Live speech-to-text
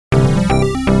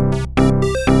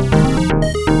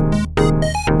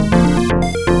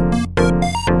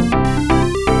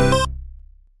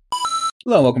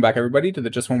Hello and welcome back, everybody, to the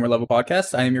Just One More Level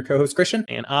podcast. I am your co-host, Christian.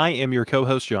 And I am your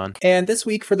co-host, John. And this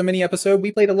week, for the mini-episode,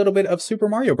 we played a little bit of Super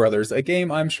Mario Brothers, a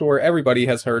game I'm sure everybody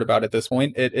has heard about at this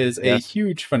point. It is a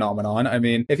huge phenomenon. I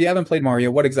mean, if you haven't played Mario,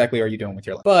 what exactly are you doing with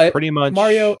your life? But pretty much,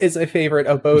 Mario is a favorite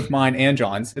of both mine and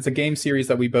John's. It's a game series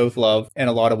that we both love in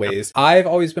a lot of ways. I've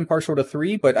always been partial to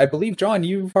 3, but I believe, John,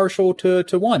 you're partial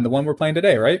to 1, the one we're playing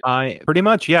today, right? Pretty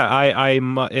much, yeah.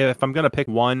 I'm if I'm gonna pick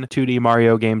one 2D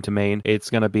Mario game to main, it's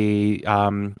gonna be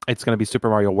Super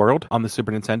Mario World on the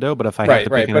Super Nintendo. But if I have to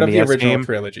pick an but of NES the original game,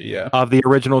 trilogy, of the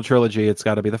original trilogy, it's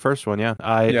got to be the first one. Yeah,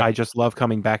 I just love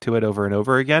coming back to it over and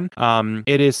over again.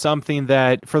 It is something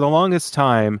that for the longest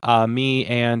time, me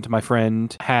and my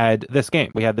friend had this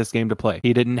game. We had this game to play.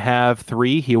 He didn't have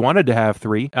 3. He wanted to have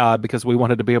 3 because we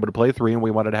wanted to be able to play 3, and we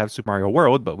wanted to have Super Mario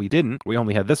World, but we didn't. We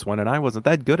only had this one, and I wasn't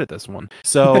that good at this one.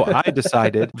 So I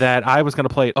decided that I was going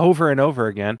to play it over and over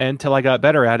again until I got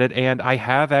better at it, and I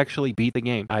have actually beat the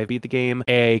game. I beat the game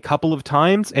a couple of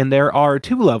times, and there are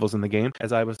 2 levels in the game,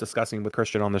 as I was discussing with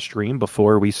Christian on the stream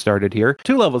before we started here.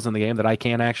 2 levels in the game that I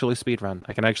can actually speedrun.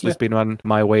 I can actually speedrun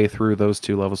my way through those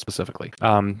 2 levels specifically,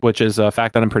 which is a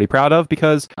fact that I'm pretty proud of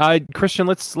because, Christian,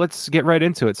 let's get right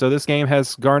into it. So this game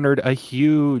has garnered a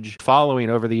huge following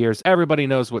over the years. Everybody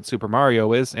knows what Super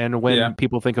Mario is, and when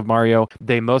people think of Mario,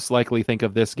 they most likely think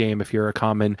of this game if you're a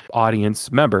common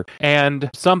audience member. And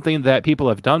something that people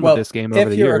have done with this game over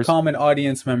the years... If you're a common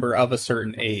audience member of a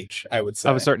certain age, I would say.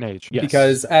 Of a certain age, yes.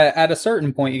 Because at a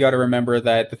certain point, you got to remember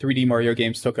that the 3D Mario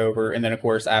games took over, and then, of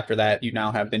course, after that, you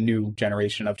now have the new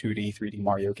generation of 2D, 3D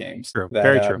Mario games. True.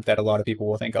 Very true. That a lot of people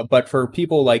will think of. But for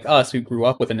people like us who grew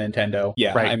up with a Nintendo,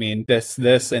 I mean, this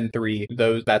and 3,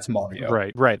 that's Mario.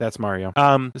 Right, that's Mario.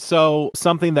 So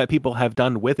something that people have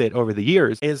done with it over the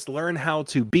years is learn how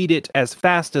to beat it as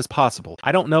fast as possible.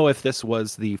 I don't know if this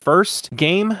was the first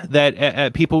game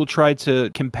that people tried to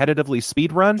competitively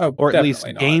speedrun, or at least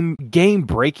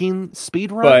game-breaking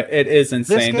speedrun. But it is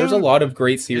insane. There's a lot of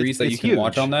great series that you can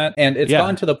watch on that, and it's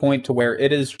gotten to the point to where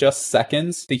it is just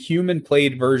seconds. The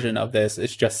human-played version of this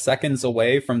is just seconds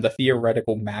away from the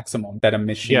theoretical maximum that a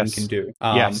machine can do.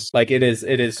 Like it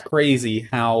is crazy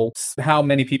how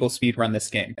many people speedrun this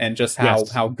game, and just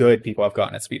how good people have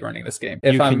gotten at speedrunning this game.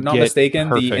 If I'm not mistaken,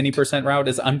 the any percent route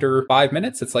is under 5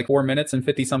 minutes. It's like 4 minutes and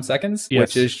 50 some seconds,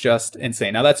 which is just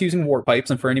insane. Now that's using warp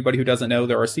pipes, and for anybody who doesn't know,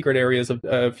 there are secret areas of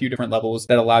a few different levels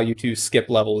that allow you to skip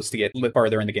levels to get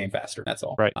farther in the game faster. That's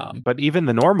all. Right. But even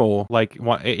the normal,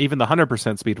 even the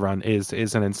 100% speed run is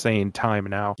an insane time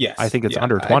now. Yes. I think it's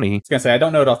under 20. I was gonna say I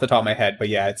don't know it off the top of my head, but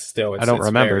it's I don't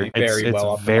remember. Very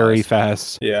well it's very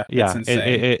fast. Yeah. It's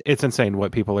insane. It's insane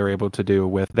what people are able to do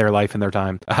with their life and their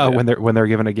time when they're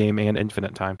given a game and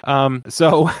infinite time.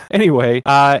 So anyway,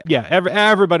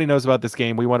 everybody knows about this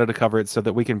game. We wanted to cover it so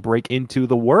that we can break into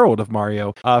the world of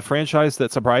Mario, a franchise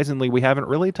that surprisingly we haven't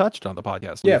really touched on the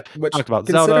podcast. We've talked about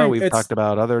Zelda. We've talked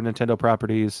about other Nintendo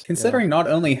properties. Considering not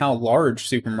only how large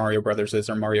Super Mario Brothers is,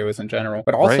 or Mario is in general,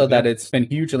 but also that it's been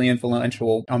hugely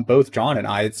influential on both John and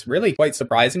I. It's really quite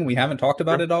surprising we haven't talked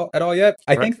about it at all yet.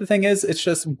 I think the thing is, it's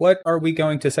just, what are we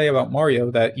going to say about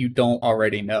Mario that you don't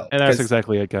already know? And that's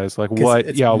exactly it, guys. Like what?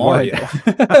 Mario. What?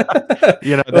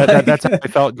 That's how I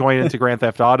felt going into Grand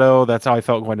Theft Auto. That's how I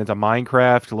felt going into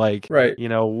Minecraft.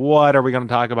 What are we going to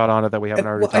talk about on it that we haven't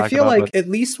already talked about? I feel like at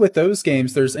least with those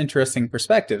games, there's interesting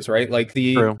perspectives, right? Like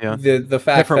the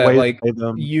fact different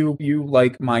that you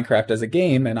like Minecraft as a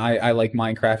game, and I like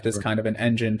Minecraft as kind of an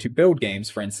engine to build games,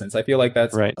 for instance. I feel like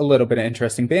that's a little bit of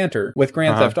interesting banter. With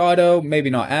Grand Theft Auto, maybe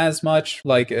not as much,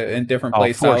 in different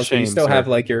play styles. You still have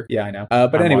your I know.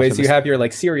 But anyways, you have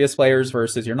your serious players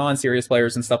versus your non-serious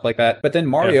players and stuff like that. But then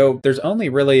Mario, there's only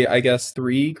really, I guess,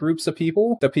 3 groups of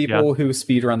people: the people who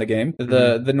speedrun the game,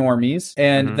 the normies,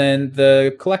 and then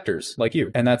the collectors like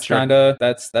you. And that's kind of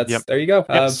that's there you go.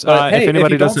 Yes. But hey, if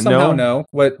anybody if you doesn't don't know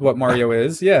what Mario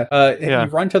is, you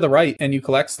run to the right and you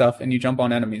collect stuff and you jump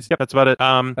on enemies. Yep, that's about it.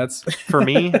 That's for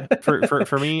me.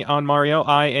 For me on Mario,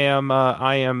 I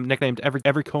am nicknamed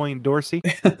every coin Dorsey.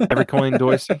 Every coin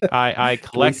Dorsey. I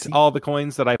collect all the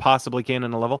coins that I possibly can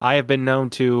in a level. I have been known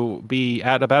to be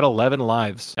at about 11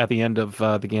 lives at the end of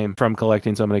the game from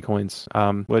collecting so many coins.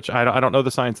 Which I don't know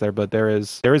the science there, but there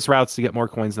is routes to get more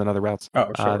coins than other routes.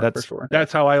 Oh, sure, for sure.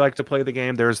 That's how I like to play the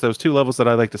game. There's those 2 levels that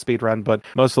I like to speedrun, but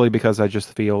mostly because I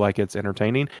just feel like it's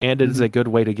entertaining, and it is a good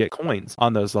way to get coins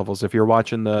on those levels. If you're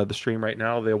watching the stream right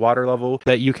now, the water level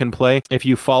that you can play, if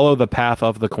you follow the path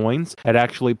of the coins, it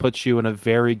actually puts you in a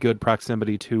very good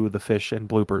proximity to the fish and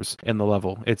bloopers in the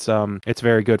level. It's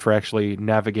very good for actually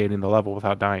navigating the level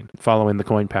without dying, following the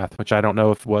coin path, which I don't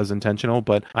know if was intentional,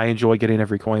 but I enjoy getting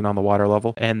every coin on the water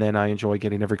level, and then I enjoy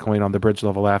getting every coin on the bridge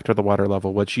level after the water level.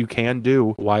 level, which you can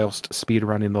do whilst speed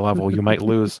running the level. You might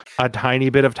lose a tiny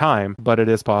bit of time, but it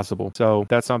is possible. So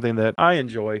that's something that I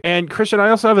enjoy. And Christian, I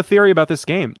also have a theory about this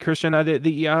game. Christian,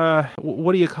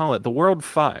 what do you call it? The World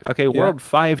 5. Okay, World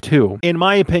 5-2, in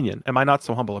my opinion, and my not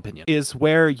so humble opinion, is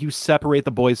where you separate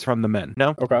the boys from the men.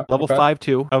 No? Okay. Level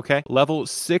 5-2. Okay. Level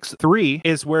 6-3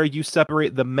 is where you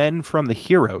separate the men from the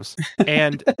heroes.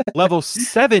 And level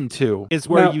 7-2 is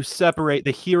where you separate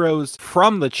the heroes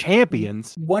from the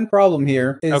champions. One problem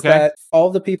here is that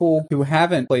all the people who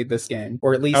haven't played this game,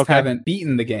 or at least haven't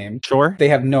beaten the game, they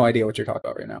have no idea what you're talking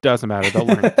about right now. Doesn't matter. They'll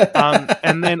learn.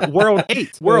 And then World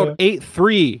 8. World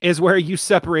 8-3 is where you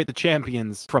separate the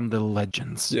champions from the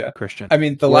legends. Yeah. Christian. I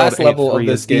mean, the last level of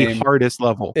this game, the hardest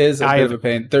level, is a bit of a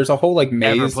pain. There's a whole like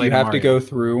maze you have to go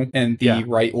through in the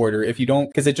right order. If you don't,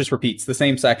 because it just repeats, the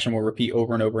same section will repeat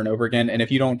over and over and over again. And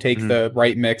if you don't take the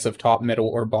right mix of top, middle,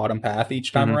 or bottom path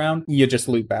each time around, you just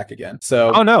loop back again.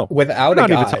 So, without a guide,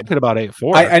 not even talking about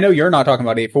 8-4. I know you're not talking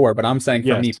about 8-4, but I'm saying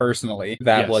for me personally,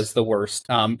 that was the worst.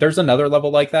 There's another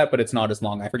level like that, but it's not as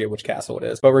long. I forget which castle it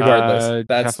is, but regardless,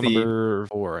 that's castle number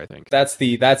 4, I think. That's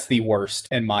the worst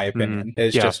in my opinion.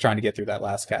 Is just trying to get through that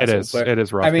last castle. It is. But, it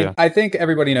is rough. I mean, I think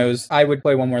everybody knows I would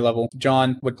play one more level.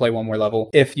 John would play one more level.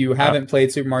 If you haven't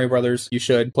played Super Mario Brothers, you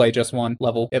should play just one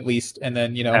level at least, and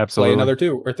then play another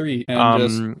 2 or 3.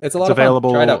 And it's a lot of fun.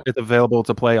 Try it out. It's available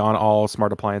to play on all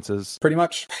smart appliances. Pretty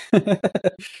much.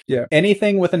 Yeah.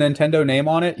 Anything with a Nintendo name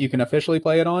on it, you can officially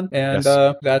play it on, and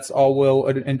that's all we'll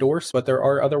endorse. But there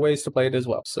are other ways to play it as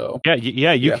well. So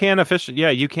you can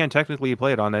officially, you can technically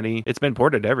play it on any. It's been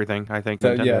ported to everything, I think.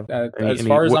 As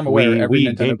far as I'm aware, every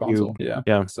Nintendo console.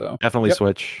 Yeah. So definitely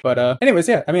Switch. But anyways,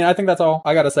 I mean, I think that's all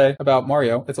I gotta say about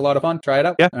Mario. It's a lot of fun. Try it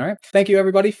out. Yeah. All right. Thank you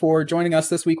everybody for joining us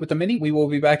this week with the mini. We will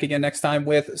be back again next time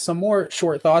with some more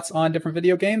short thoughts on different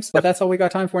video games. But that's all we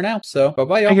got time for now. So bye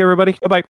bye, y'all. Thank you, everybody. Bye bye.